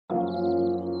Hey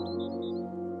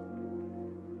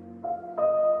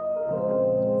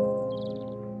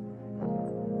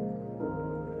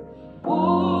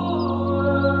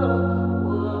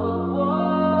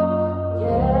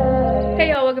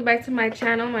y'all, welcome back to my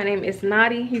channel. My name is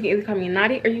Naughty. You can either call me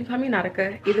Naughty or you can call me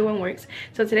Nautica. Either one works.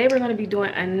 So today we're going to be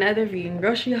doing another vegan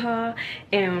grocery haul,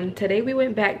 and today we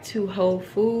went back to Whole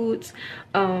Foods.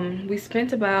 We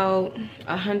spent about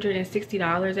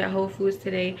 $160 at Whole Foods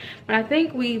today, but I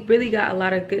think we really got a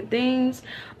lot of good things.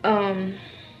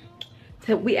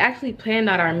 We actually planned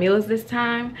out our meals this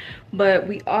time, but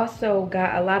we also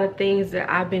got a lot of things that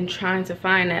I've been trying to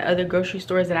find at other grocery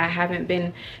stores that I haven't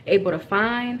been able to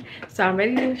find. So I'm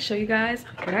ready to show you guys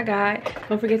what I got.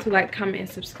 Don't forget to like, comment, and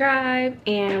subscribe,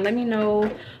 and let me know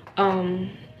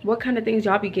what kind of things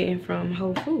y'all be getting from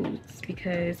Whole Foods,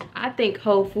 because I think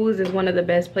Whole Foods is one of the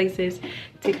best places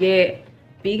to get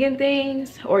vegan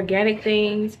things, organic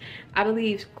things. I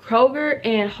believe Kroger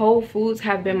and Whole Foods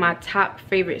have been my top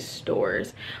favorite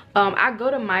stores. I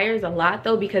go to Myers a lot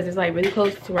though, because it's like really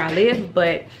close to where I live,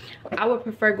 but I would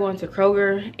prefer going to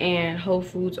Kroger and Whole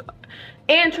Foods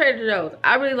and Trader Joe's.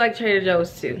 I really like Trader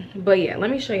Joe's too. But yeah,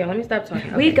 let me show y'all. Let me stop talking.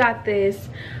 Okay. We got this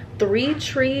 3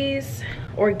 Trees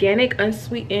organic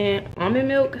unsweetened almond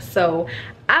milk. So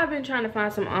I've been trying to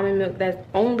find some almond milk that's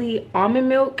only almond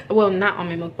milk, well, not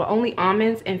almond milk, but only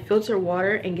almonds and filtered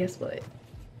water. And guess what,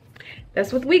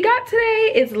 that's what we got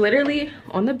today. It's literally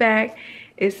on the back,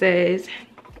 it says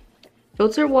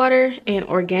filtered water and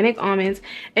organic almonds,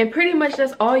 and pretty much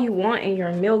that's all you want in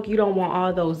your milk. You don't want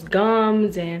all those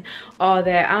gums and all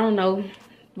that, I don't know,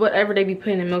 whatever they be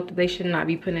putting in milk that they should not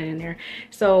be putting in there.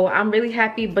 So I'm really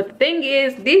happy. But the thing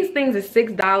is, these things is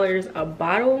 $6 a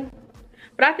bottle,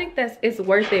 but I think it's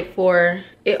worth it for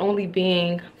it only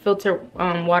being filtered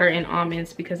water and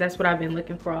almonds, because that's what I've been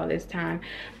looking for all this time.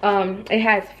 It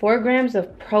has 4 grams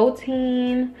of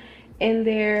protein in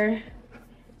there,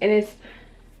 and it's,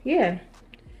 yeah,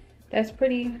 that's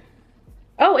pretty.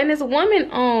 Oh, and it's woman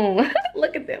owned.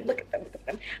 Look at them, look at them, look at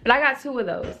them. But I got 2 of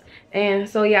those. And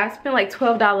so yeah, I spent like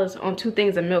 $12 on 2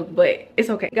 things of milk, but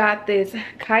it's okay. Got this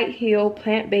Kite Hill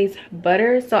plant-based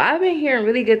butter. So I've been hearing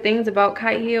really good things about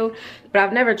Kite Hill, but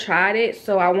I've never tried it.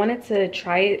 So I wanted to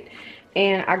try it,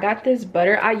 and I got this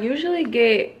butter. I usually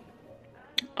get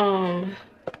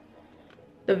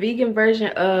the vegan version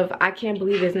of I Can't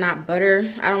Believe It's Not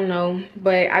Butter. I don't know,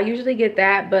 but I usually get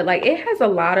that. But like, it has a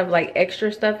lot of like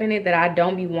extra stuff in it that I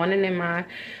don't be wanting in my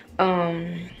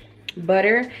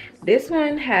butter. This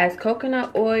one has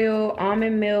coconut oil,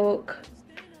 almond milk,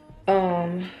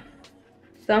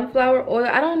 sunflower oil.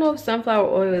 I don't know if sunflower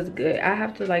oil is good. I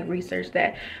have to like research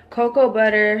that. Cocoa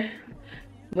butter.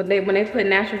 When they put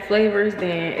natural flavors,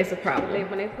 then it's a problem.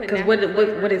 Because what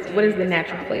is the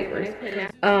natural flavors?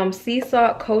 Sea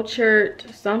salt, cultured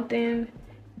something,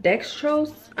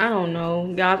 dextrose. I don't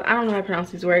know, y'all. I don't know how to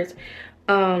pronounce these words.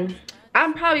 I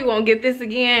probably won't get this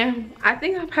again. I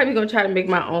think I'm probably gonna try to make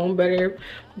my own butter.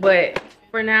 But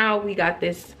for now, we got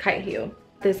this Kite Hill.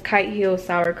 This Kite Hill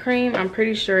sour cream. I'm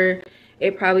pretty sure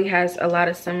it probably has a lot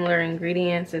of similar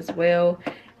ingredients as well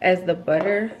as the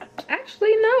butter.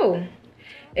 Actually, no.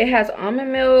 It has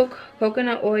almond milk,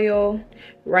 coconut oil,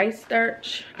 rice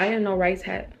starch. I didn't know rice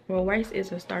had, well, rice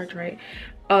is a starch, right?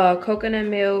 Coconut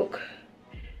milk,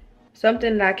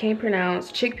 something that I can't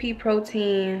pronounce, chickpea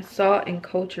protein, salt, and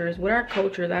cultures. What are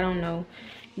cultures? I don't know.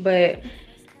 But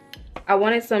I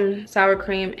wanted some sour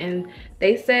cream, and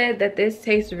they said that this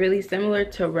tastes really similar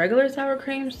to regular sour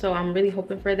cream, so I'm really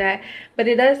hoping for that. But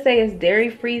it does say it's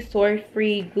dairy-free,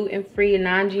 soy-free, gluten-free,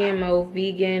 non-GMO,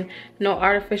 vegan, no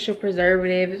artificial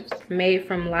preservatives, made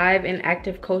from live and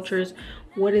active cultures.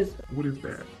 What is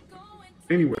that?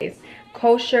 Anyways,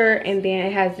 kosher, and then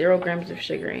it has 0 grams of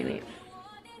sugar in it.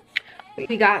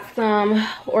 We got some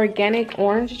organic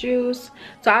orange juice.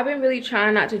 So I've been really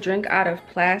trying not to drink out of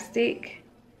plastic,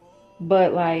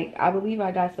 but like, I believe I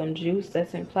got some juice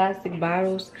that's in plastic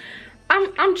bottles.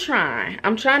 I'm trying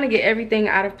to get everything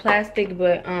out of plastic,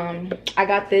 but I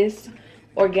got this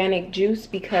organic juice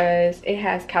because it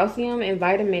has calcium and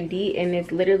vitamin D, and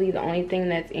it's literally the only thing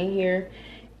that's in here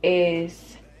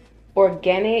is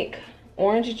organic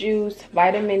orange juice,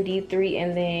 vitamin D3,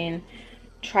 and then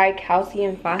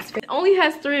tricalcium phosphate. It only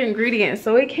has 3 ingredients,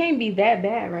 so it can't be that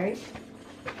bad, right?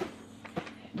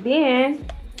 Then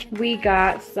we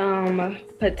got some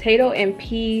potato and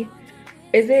pea,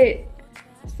 is it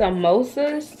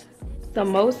samosas?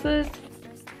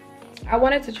 I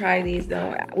wanted to try these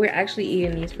though. We're actually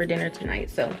eating these for dinner tonight.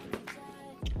 So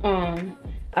I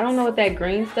don't know what that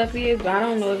green stuff is, but I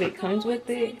don't know if it comes with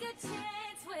it.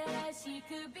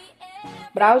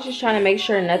 But I was just trying to make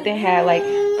sure nothing had like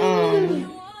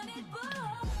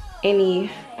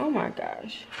any, oh my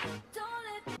gosh.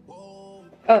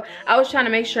 Oh, I was trying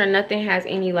to make sure nothing has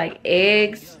any like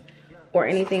eggs or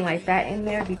anything like that in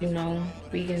there. You know,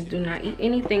 vegans do not eat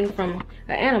anything from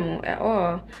an animal at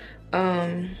all.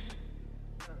 And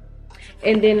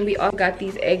then we all got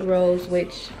these egg rolls,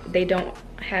 which they don't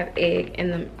have egg in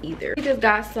them either. We just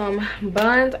got some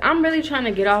buns. I'm really trying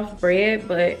to get off bread,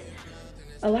 but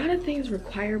a lot of things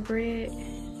require bread.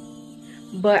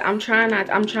 But I'm trying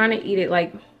to eat it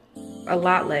like a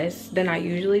lot less than I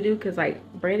usually do, because like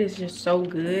bread is just so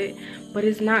good, but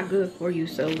it's not good for you,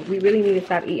 so we really need to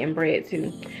stop eating bread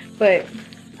too. But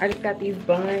I just got these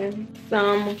buns,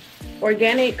 some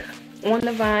organic on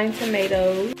the vine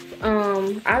tomatoes.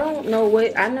 I don't know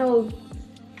what, I know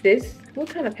this, what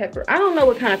kind of pepper, I don't know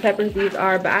what kind of peppers these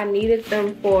are, but I needed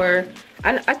them for,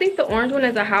 I think the orange one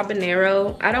is a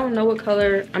habanero. I don't know what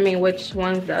color, I mean which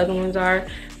ones the other ones are,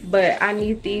 but I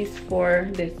need these for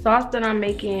this sauce that I'm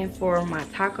making for my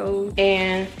tacos.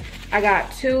 And I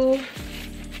got 2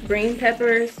 green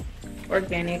peppers,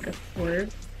 organic of course,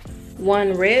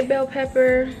 1 red bell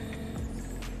pepper,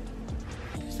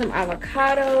 some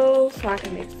avocado so I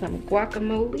can make some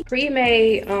guacamole,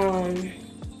 pre-made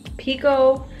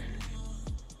pico.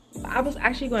 I was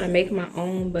actually going to make my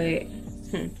own, but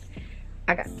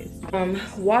I got this.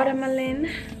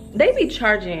 Watermelon. They be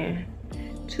charging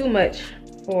too much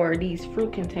for these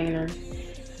fruit containers,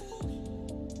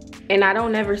 and I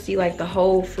don't ever see like the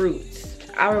whole fruits.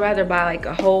 I would rather buy like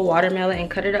a whole watermelon and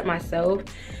cut it up myself.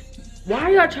 Why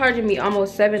are y'all charging me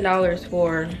almost $7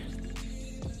 for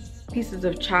pieces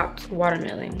of chopped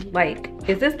watermelon? Like,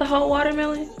 is this the whole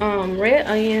watermelon? Red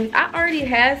onions. I already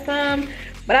had some,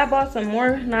 but I bought some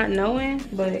more not knowing,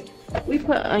 but we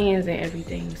put onions in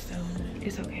everything, so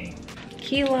it's okay.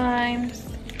 Key limes.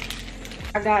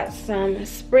 I got some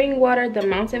spring water, the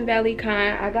Mountain Valley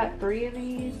kind. I got 3 of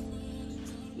these.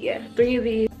 Yeah, 3 of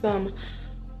these. Some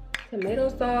tomato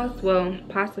sauce, well,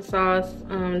 pasta sauce.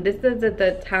 This is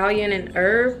the Italian and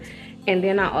herb. And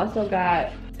then I also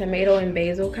got tomato and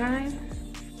basil kind.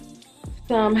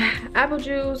 Some apple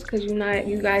juice, because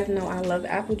you guys know I love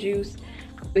apple juice.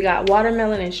 We got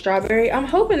watermelon and strawberry. I'm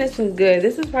hoping this one's good.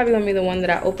 This is probably gonna be the one that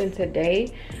I opened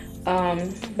today.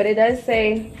 But it does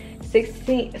say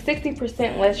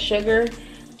 60% less sugar.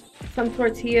 Some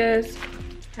tortillas.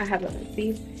 I have, let's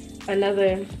see,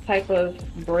 another type of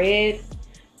bread,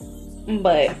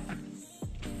 but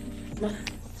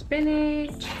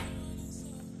spinach,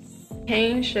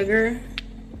 cane sugar,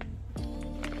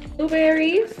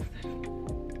 blueberries,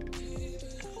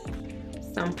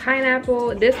 some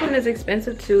pineapple. This one is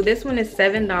expensive too. This one is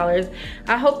 $7.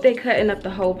 I hope they cutting up the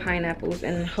whole pineapples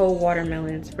and whole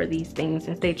watermelons for these things,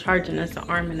 since they charging us an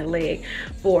arm and a leg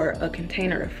for a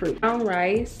container of fruit. Brown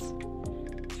rice.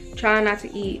 Try not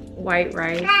to eat white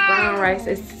rice. Brown rice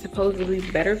is supposedly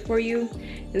better for you.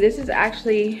 And this is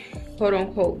actually quote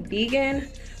unquote vegan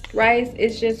rice.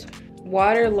 It's just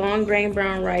water, long grain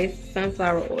brown rice,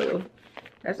 sunflower oil.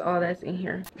 That's all that's in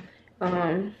here.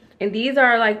 And these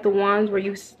are like the ones where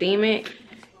you steam it,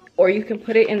 or you can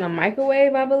put it in the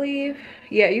microwave, I believe.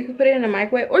 Yeah, you can put it in the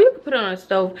microwave, or you can put it on a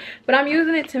stove. But I'm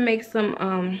using it to make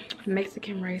some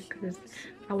Mexican rice, because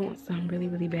I want some really,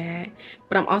 really bad.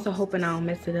 But I'm also hoping I don't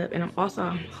mess it up. And I'm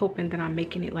also hoping that I'm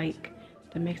making it like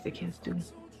the Mexicans do,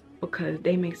 because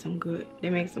they make some good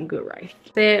rice.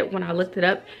 Said when I looked it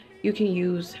up, you can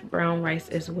use brown rice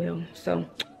as well. So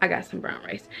I got some brown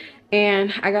rice.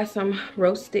 And I got some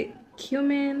roasted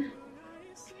cumin,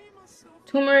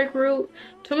 turmeric root.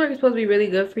 Turmeric is supposed to be really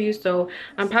good for you, so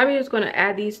I'm probably just going to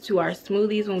add these to our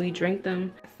smoothies when we drink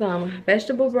them. Some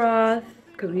vegetable broth,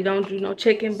 because we don't do no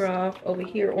chicken broth over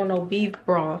here, or no beef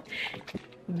broth.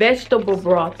 Vegetable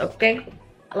broth, okay?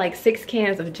 Like 6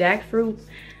 cans of jackfruit,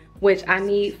 which I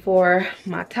need for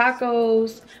my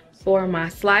tacos, for my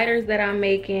sliders that I'm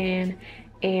making.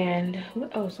 And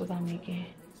what else was I making?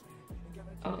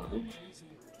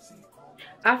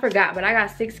 I forgot, but I got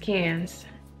 6 cans,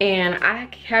 and I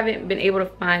haven't been able to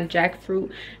find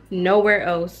jackfruit nowhere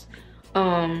else.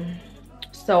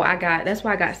 So that's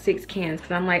why I got 6 cans,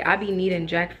 because I'm like, I be needing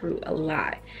jackfruit a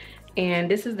lot. And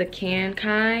this is the canned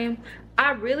kind.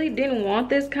 I really didn't want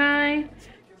this kind,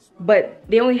 but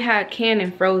they only had canned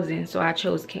and frozen, so I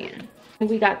chose canned.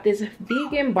 We got this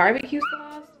vegan barbecue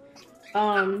sauce,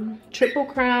 Triple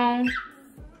Crown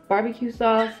barbecue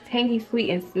sauce, tangy, sweet,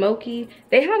 and smoky.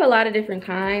 They have a lot of different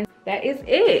kinds. That is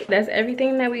it. That's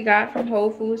everything that we got from Whole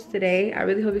Foods today. I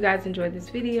really hope you guys enjoyed this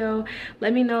video.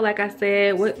 Let me know, like I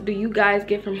said, what do you guys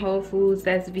get from Whole Foods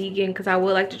that's vegan, because I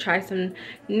would like to try some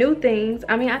new things.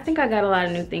 I mean, I think I got a lot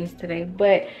of new things today,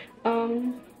 but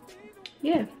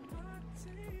yeah.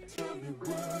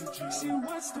 See,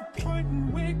 what's the point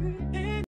in waiting?